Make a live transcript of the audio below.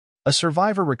A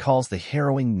survivor recalls the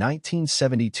harrowing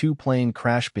 1972 plane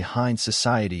crash behind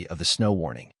Society of the Snow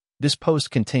warning. This post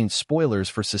contains spoilers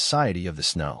for Society of the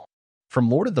Snow. From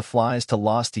Lord of the Flies to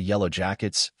Lost to Yellow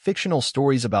Jackets, fictional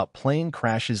stories about plane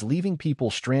crashes leaving people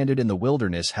stranded in the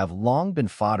wilderness have long been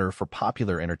fodder for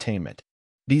popular entertainment.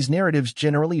 These narratives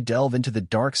generally delve into the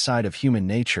dark side of human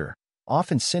nature,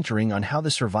 often centering on how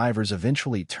the survivors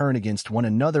eventually turn against one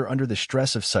another under the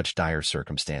stress of such dire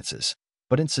circumstances.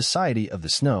 But in Society of the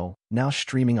Snow, now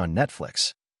streaming on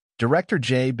Netflix, director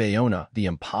Jay Bayona, The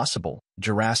Impossible,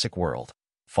 Jurassic World,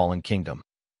 Fallen Kingdom,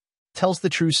 tells the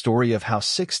true story of how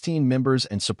 16 members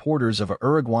and supporters of a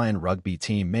Uruguayan rugby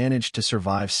team managed to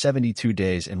survive 72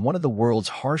 days in one of the world's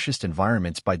harshest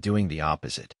environments by doing the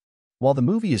opposite. While the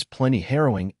movie is plenty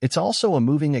harrowing, it's also a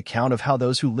moving account of how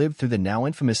those who lived through the now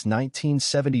infamous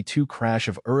 1972 crash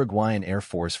of Uruguayan Air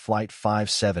Force Flight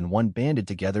 571 banded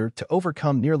together to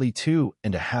overcome nearly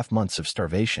 2.5 months of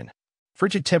starvation,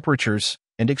 frigid temperatures,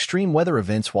 and extreme weather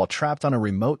events while trapped on a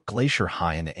remote glacier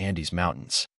high in the Andes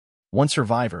Mountains. One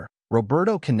survivor,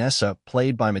 Roberto Canessa,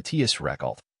 played by Matthias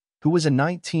Reckalt, who was a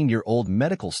 19-year-old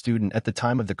medical student at the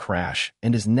time of the crash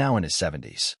and is now in his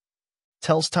 70s,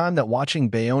 tells Time that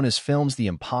watching Bayona's films The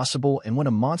Impossible and When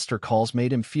a Monster Calls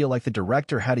made him feel like the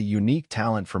director had a unique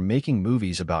talent for making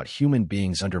movies about human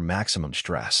beings under maximum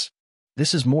stress.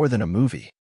 This is more than a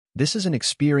movie. This is an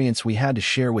experience we had to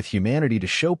share with humanity to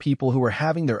show people who are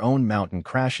having their own mountain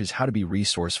crashes how to be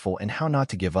resourceful and how not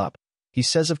to give up, he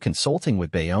says of consulting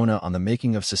with Bayona on the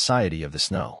making of Society of the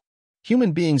Snow.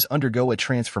 Human beings undergo a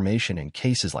transformation in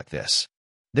cases like this.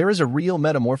 There is a real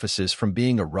metamorphosis from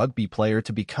being a rugby player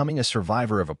to becoming a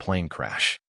survivor of a plane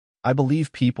crash. I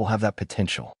believe people have that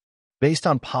potential. Based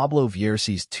on Pablo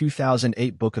Vierci's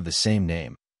 2008 book of the same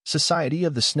name, Society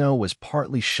of the Snow was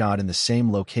partly shot in the same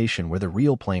location where the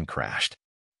real plane crashed.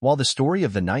 While the story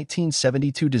of the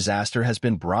 1972 disaster has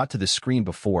been brought to the screen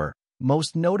before,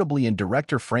 most notably in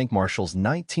director Frank Marshall's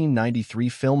 1993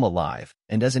 film Alive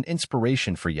and as an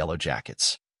inspiration for Yellow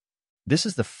Jackets, this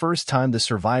is the first time the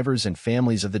survivors and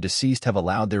families of the deceased have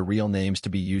allowed their real names to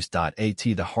be used. At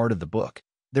the heart of the book,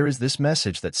 there is this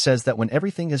message that says that when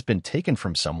everything has been taken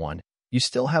from someone, you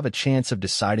still have a chance of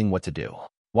deciding what to do.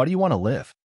 Why do you want to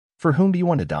live? For whom do you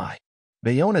want to die?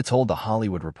 Bayona told The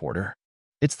Hollywood Reporter.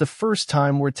 It's the first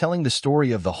time we're telling the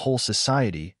story of the whole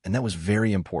society, and that was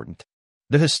very important.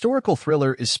 The historical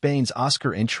thriller is Spain's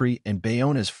Oscar entry and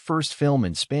Bayona's first film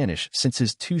in Spanish since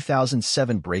his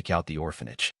 2007 breakout The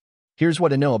Orphanage. Here's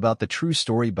what I know about the true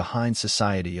story behind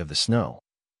Society of the Snow.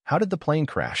 How did the plane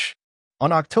crash?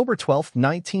 On October 12,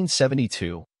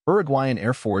 1972, Uruguayan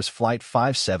Air Force Flight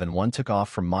 571 took off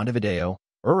from Montevideo,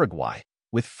 Uruguay,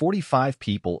 with 45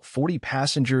 people, 40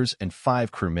 passengers, and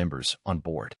 5 crew members on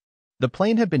board. The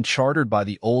plane had been chartered by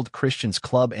the Old Christians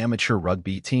Club amateur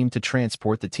rugby team to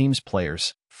transport the team's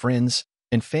players, friends,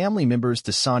 and family members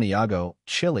to Santiago,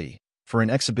 Chile, for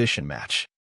an exhibition match.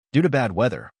 Due to bad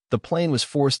weather, the plane was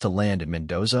forced to land in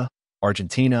Mendoza,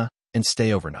 Argentina, and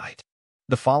stay overnight.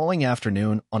 The following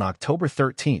afternoon, on October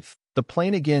 13th, the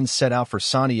plane again set out for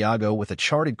Santiago with a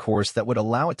charted course that would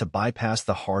allow it to bypass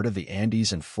the heart of the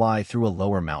Andes and fly through a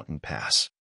lower mountain pass.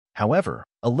 However,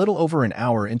 a little over an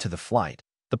hour into the flight,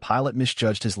 the pilot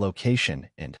misjudged his location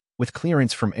and, with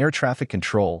clearance from air traffic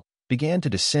control, began to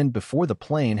descend before the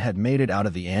plane had made it out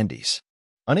of the Andes.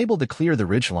 Unable to clear the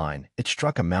ridgeline, it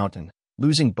struck a mountain,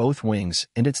 losing both wings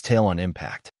and its tail on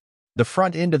impact. The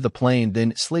front end of the plane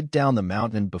then slid down the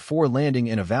mountain before landing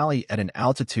in a valley at an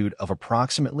altitude of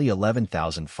approximately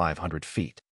 11,500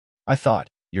 feet. I thought,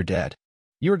 you're dead.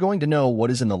 You are going to know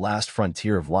what is in the last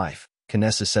frontier of life,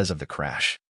 Canessa says of the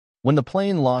crash. When the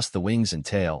plane lost the wings and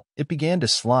tail, it began to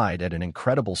slide at an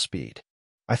incredible speed.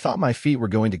 I thought my feet were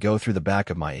going to go through the back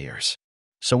of my ears.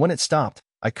 So when it stopped,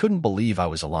 I couldn't believe I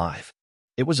was alive.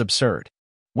 It was absurd.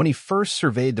 When he first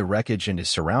surveyed the wreckage and his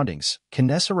surroundings,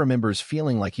 Canessa remembers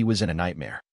feeling like he was in a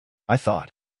nightmare. I thought,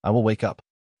 I will wake up.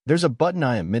 There's a button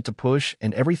I am meant to push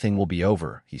and everything will be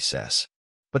over, he says.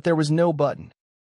 But there was no button.